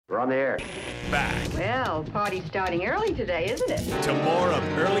on the air. Back Well, party's starting early today, isn't it? to more of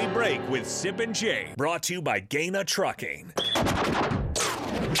Early Break with Sip and Jay, brought to you by Gaina Trucking.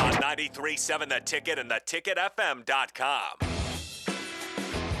 On 93.7 The Ticket and theticketfm.com.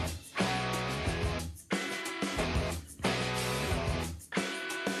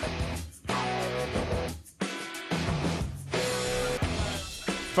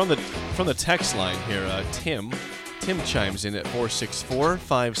 From the text line here, Tim chimes in at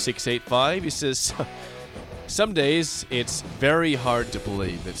 464-5685. He says, some days it's very hard to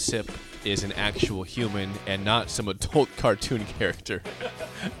believe that Sip is an actual human and not some adult cartoon character.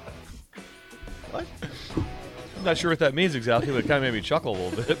 What? I'm not sure what that means exactly, but it kind of made me chuckle a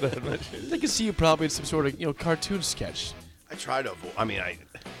little bit. But I can see you probably in some sort of cartoon sketch. I try to avoid. I mean,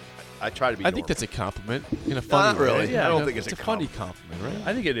 I try to be. I think that's a compliment in a funny Not really. way. Yeah, I don't think it's a a funny compliment, right?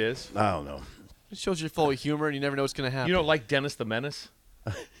 I think it is. I don't know. It shows you're full of humor and you never know what's going to happen. You don't like Dennis the Menace?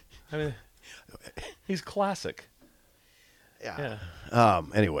 I mean, he's classic. Yeah.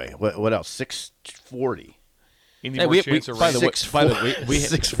 Anyway, what else? 640. Any Hey, more chance of by the rain? way, we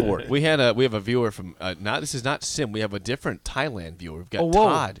 640. we have a viewer from this is not Sim. We have a different Thailand viewer. We've got Oh, whoa.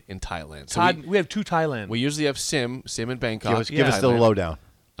 Todd in Thailand. So Todd, we have two Thailand. we usually have Sim in Bangkok. Give us the Thailand. lowdown.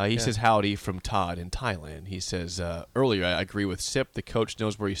 He says howdy from Todd in Thailand. He says earlier I agree with Sip. The coach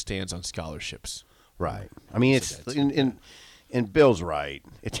knows where he stands on scholarships. Right. I mean, it's in Bill's right.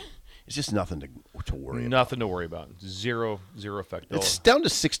 It's just nothing to worry about. Nothing to worry about. Zero effect. It's down to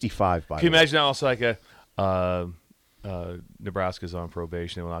 65 by Can you the way. imagine also like Nebraska's on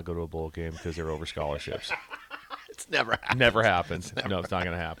probation and will not go to a bowl game because they're over scholarships? It's never happened. Never happens. No, it's not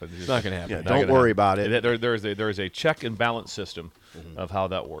going to happen. It's not going to happen. Yeah, don't worry about it. There is a check and balance system of how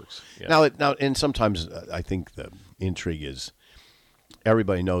that works. Yeah. Now, and sometimes I think the intrigue is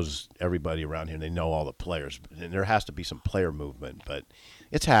everybody knows everybody around here. They know all the players, and there has to be some player movement, but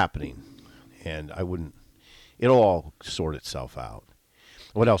it's happening, and I wouldn't. It'll all sort itself out.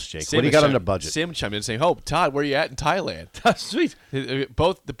 What else, Jake? What do you got on the budget? Sim chimed in saying, "Oh, Todd, where are you at in Thailand?" Sweet.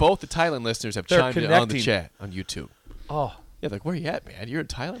 Both the Thailand listeners have They're chimed in on the connecting. chat on YouTube. Oh, Yeah, like, where are you at, man? You're in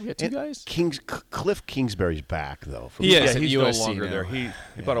Thailand? We got two guys? Cliff Kingsbury's back though. From He is. yeah, at he's USC no longer now. there. He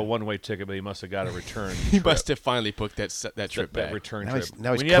bought a one-way ticket, but he must have got a return. He trip. must have finally booked that trip that back. return Now trip. he's-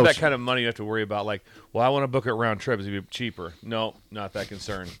 now he's when you have that coaching. kind of money, you have to worry about like, well, I want to book it round trip. It's gonna be cheaper. No, not that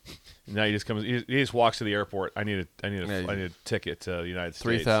concerned. Now he just comes. He just walks to the airport. I need a ticket to the United States.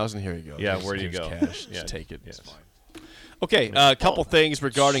 3,000. Here you go. Yeah, Here's- where do you here's go? Cash. Yeah. Just take it. Yes. It's fine. Okay, a couple things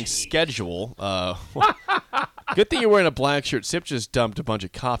regarding schedule. Good thing you're wearing a black shirt. Sip just dumped a bunch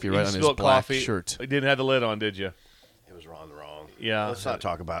of coffee You right on his spilled black coffee. shirt. You didn't have the lid on, did you? It was wrong. Yeah. Let's not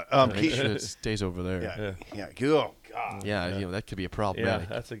talk about it. Make sure it stays over there. Yeah. Oh God. Yeah, that could be a Yeah, problematic.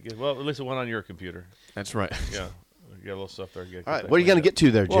 that's a good. Well, at least it went on your computer. That's right. Yeah, you got a little stuff there. All right. What are you going to get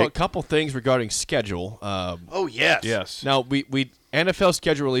to there, Jake? Well, a couple things regarding schedule. Oh yes. Yes. Now, we NFL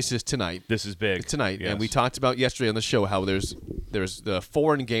schedule releases tonight. This is big. Tonight, Yes. and we talked about yesterday on the show how there's the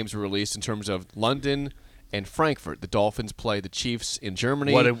foreign games were released in terms of London and Frankfurt. The Dolphins play the Chiefs in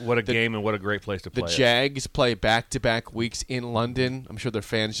Germany. What a game and what a great place to The play. Jags play back-to-back weeks in London. I'm sure their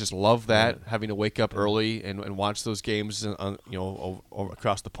fans just love that, having to wake up early and watch those games, over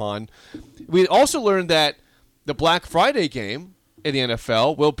across the pond. We also learned that the Black Friday game in the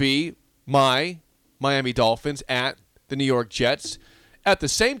NFL will be my Miami Dolphins at the New York Jets. At the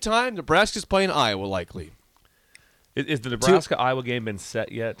same time, Nebraska's playing Iowa, likely. Is the Nebraska-Iowa game been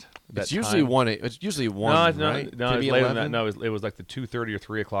set yet? It's usually one. It's usually one. No, right? no, Could it's be later than 11? that. No, it was like the 2:30 or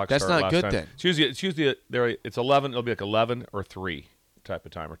 3 o'clock. That's start not last good time. then. It's usually it's 11. It'll be like 11 or 3 type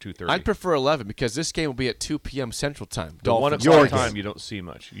of time, or 2:30. I'd prefer 11 because this game will be at 2 p.m. Central Time. The 1 Dolphins. o'clock Your time game. you don't see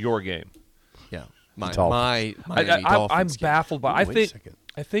much. Your game. Yeah, my Dolphins. Miami I'm Dolphins game. baffled by. Wait a second.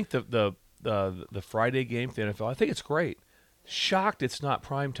 I think the Friday game for the NFL. I think it's great. Shocked it's not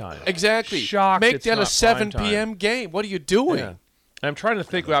prime time. Exactly. Shocked Make it's that a not 7 prime time. p.m. game. What are you doing? Yeah. I'm trying to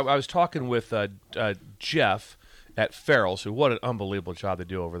think. I was talking with Jeff at Farrell's, who what an unbelievable job they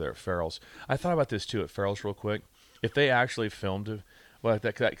do over there at Farrell's. I thought about this too at Farrell's real quick. If they actually filmed it, well, like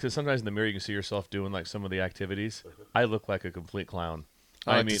that, because sometimes in the mirror you can see yourself doing like some of the activities. I look like a complete clown.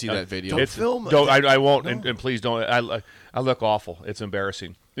 I'd like to see that video. Don't film it. Don't, I won't, and please don't. I look awful. It's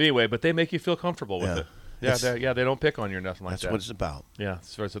embarrassing. Anyway, but they make you feel comfortable with it. Yeah, they don't pick on you or nothing like That's that. what it's about. Yeah,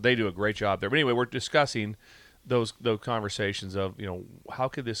 so they do a great job there. But anyway, we're discussing those conversations of, how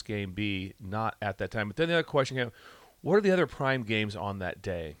could this game be not at that time? But then the other question came, what are the other prime games on that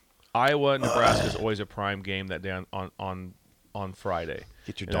day? Iowa, Nebraska is always a prime game that day on on Friday.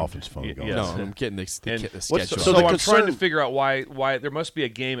 Get your And Dolphins phone going. yes. No, I'm getting the And schedule. So the I'm trying to concern- figure out why there must be a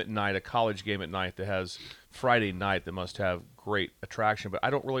game at night, a college game at night that has Friday night that must have great attraction, but I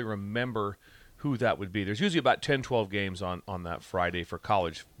don't really remember who that would be. There's usually about 10, 12 games on that Friday for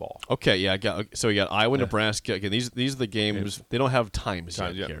college ball. Okay, yeah, so we got Iowa, Nebraska. Again, these are the games. They don't have times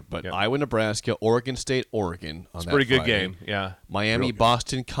yet Yeah, here, but yeah. Iowa, Nebraska, Oregon State, Oregon. On It's a that pretty good Friday. game. Yeah. Miami,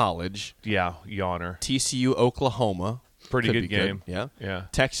 Boston College, Yeah, yawner. TCU, Oklahoma. Pretty Could good be game. Yeah. Yeah.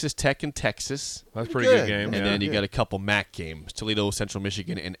 Texas Tech and Texas. That's a pretty good game. And yeah. then you got a couple MAC games: Toledo, Central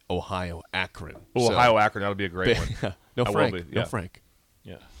Michigan, and Ohio, Akron. Ohio Akron, that'll be a great one. no I will Frank. be, No yeah. Frank.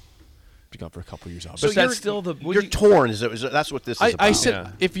 Yeah. Be gone for a couple years. But So that's you're- still the You're torn. Is that's what this is about? I said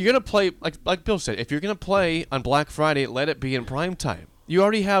Yeah. if you're gonna play like Bill said, if you're gonna play on Black Friday, let it be in prime time. You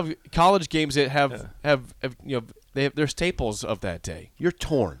already have college games that have they're staples of that day. You're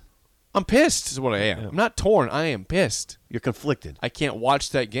torn. I'm pissed. Is what I am. I'm not torn. I am pissed. You're conflicted. I can't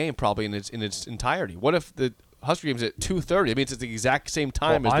watch that game probably in its entirety. What if the Husker game's at 2:30? I mean, it's at the exact same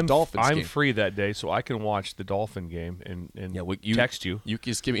time as the Dolphins I'm game. free that day, so I can watch the Dolphin game and text you. You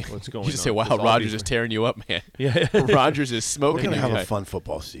just give me. What's going You just say, on. "Wow, It's all Rogers be- is tearing you up, man." Yeah. Rogers is We're smoking. going to you have a guys. fun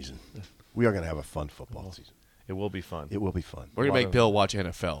football season. We are going to have a fun football season. It will be fun. It will be fun. We're gonna make Bill watch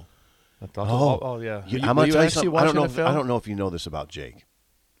NFL. Oh, yeah. You, Will I'm going you to tell you actually something. watch I don't know. NFL? I don't know if you know this about Jake.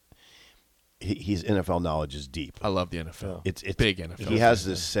 His NFL knowledge is deep. I love the NFL. It's big NFL. He has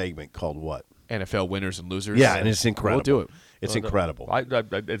this segment called what? NFL winners and losers. Yeah, and it's incredible. We'll do it. It's incredible. I'm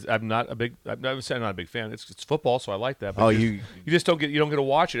not a big. I'm not saying I'm not a big fan. It's football, so I like that. But Oh, you just don't get to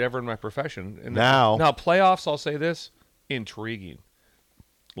watch it ever in my profession. And Now playoffs. I'll say this: intriguing.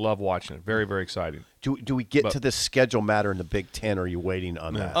 Love watching it. Very, very exciting. do we get to this schedule matter in the Big Ten? Or are you waiting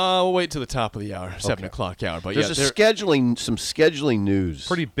on that? We'll wait till the top of the hour, 7 o'clock hour. But There's yeah, some scheduling news.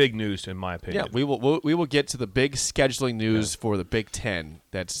 Pretty big news, in my opinion. yeah, we will get to the big scheduling news for the Big Ten.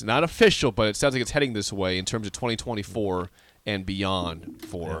 That's not official, but it sounds like it's heading this way in terms of 2024 and beyond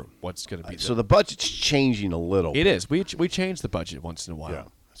for what's going to be. So the budget's changing a little. It is. We change the budget once in a while. Yeah,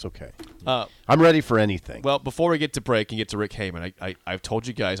 it's okay. Uh, I'm ready for anything. Well, before we get to break and get to Rick Heyman, I've told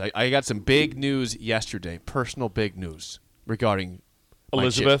you guys I got some big news yesterday, personal big news regarding my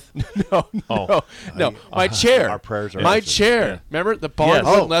Elizabeth. No, my chair. Our prayers are my answered. chair. Remember the barn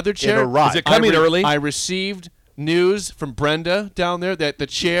Yes. leather It chair? arrived. Is it coming early? I received news from Brenda down there that the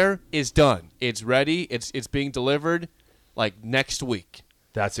chair is done. It's ready. It's being delivered like next week.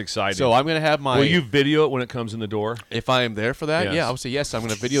 That's exciting. So I'm going to have my. Will you video it when it comes in the door? If I am there for that, Yes. yeah, I would say yes. I'm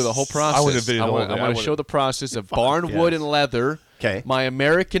going to video the whole process. I wanna video the whole thing. I I want to wanna- show the process of barn wood and leather. 'Kay. My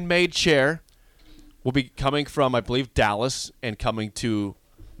American-made chair will be coming from, I believe, Dallas, and coming to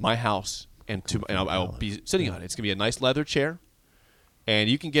my house, and I'll be sitting on it. It's going to be a nice leather chair, and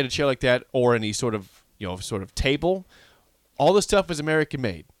you can get a chair like that or any sort of table. All the stuff is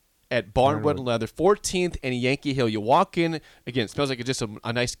American-made. At Barnwood and Leather, 14th and Yankee Hill. You walk in, again, it smells like it's just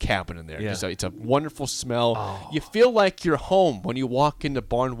a nice cabin in there. Yeah. It's a wonderful smell. You feel like you're home when you walk into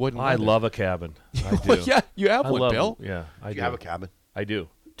Barnwood and I Leather. love a cabin. I do. Well, yeah, you have I one, love Bill. them. Yeah, I do. you have a cabin? I do.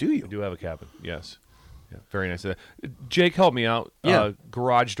 Do you? I do have a cabin. Yes. Yeah, very nice. Jake, help me out. Yeah.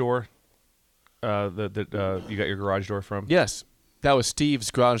 Garage door. You got your garage door from? Yes. That was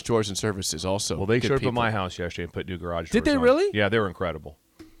Steve's Garage Doors and Services also. Well, they Good showed up people. at my house yesterday and put new garage doors Did they on. really? Yeah, they were incredible.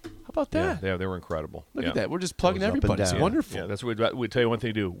 How about that? Yeah, they were incredible. Look Yeah. at that. We're just plugging Goes up and everybody. It's down. wonderful. Yeah, that's what we tell you one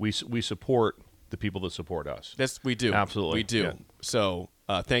thing to do. We support the people that support us. We do. Absolutely. We do. Yeah. So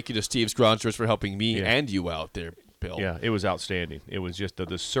thank you to Steve's Garage Doors for helping me Yeah. and you out there, Bill. Yeah, it was outstanding. It was just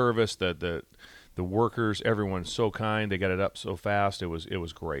the service, the workers, everyone's so kind. They got it up so fast. It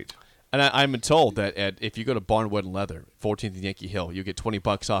was great. And I'm told that if you go to Barnwood and Leather, 14th and Yankee Hill, you get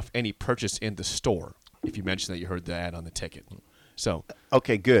 $20 off any purchase in the store if you mention that you heard the ad on the ticket. So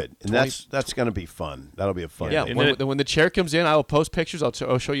Okay, good. And that's going to be fun. That'll be a fun yeah, day. when the chair comes in, I will post pictures. I'll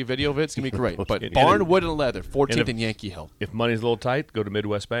show you video of it. It's gonna be great. But And- Barnwood and Leather, 14th if- and Yankee Hill. If money's a little tight, go to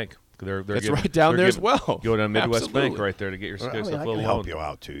Midwest Bank. They're That's giving- right down they're there as giving- well. Go down Midwest Absolutely. Bank right there to get your Well, I yourself mean, I a can little help loan. you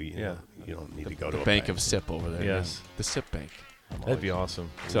out, too. Yeah. You don't need to go to The a Bank of SIP over there. Yes. Yeah. The SIP Bank. That'd be awesome.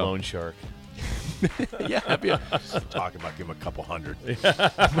 So- Loan shark. Yeah, that'd be a, Talking about give him a couple hundred.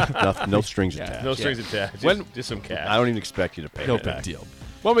 no strings attached. No strings attached. When- Just some cash. I don't even expect you to pay no it big back. deal.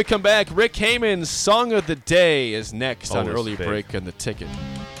 When we come back, Rick Heyman's Song of the Day is next on Always Early big. Break on the Ticket.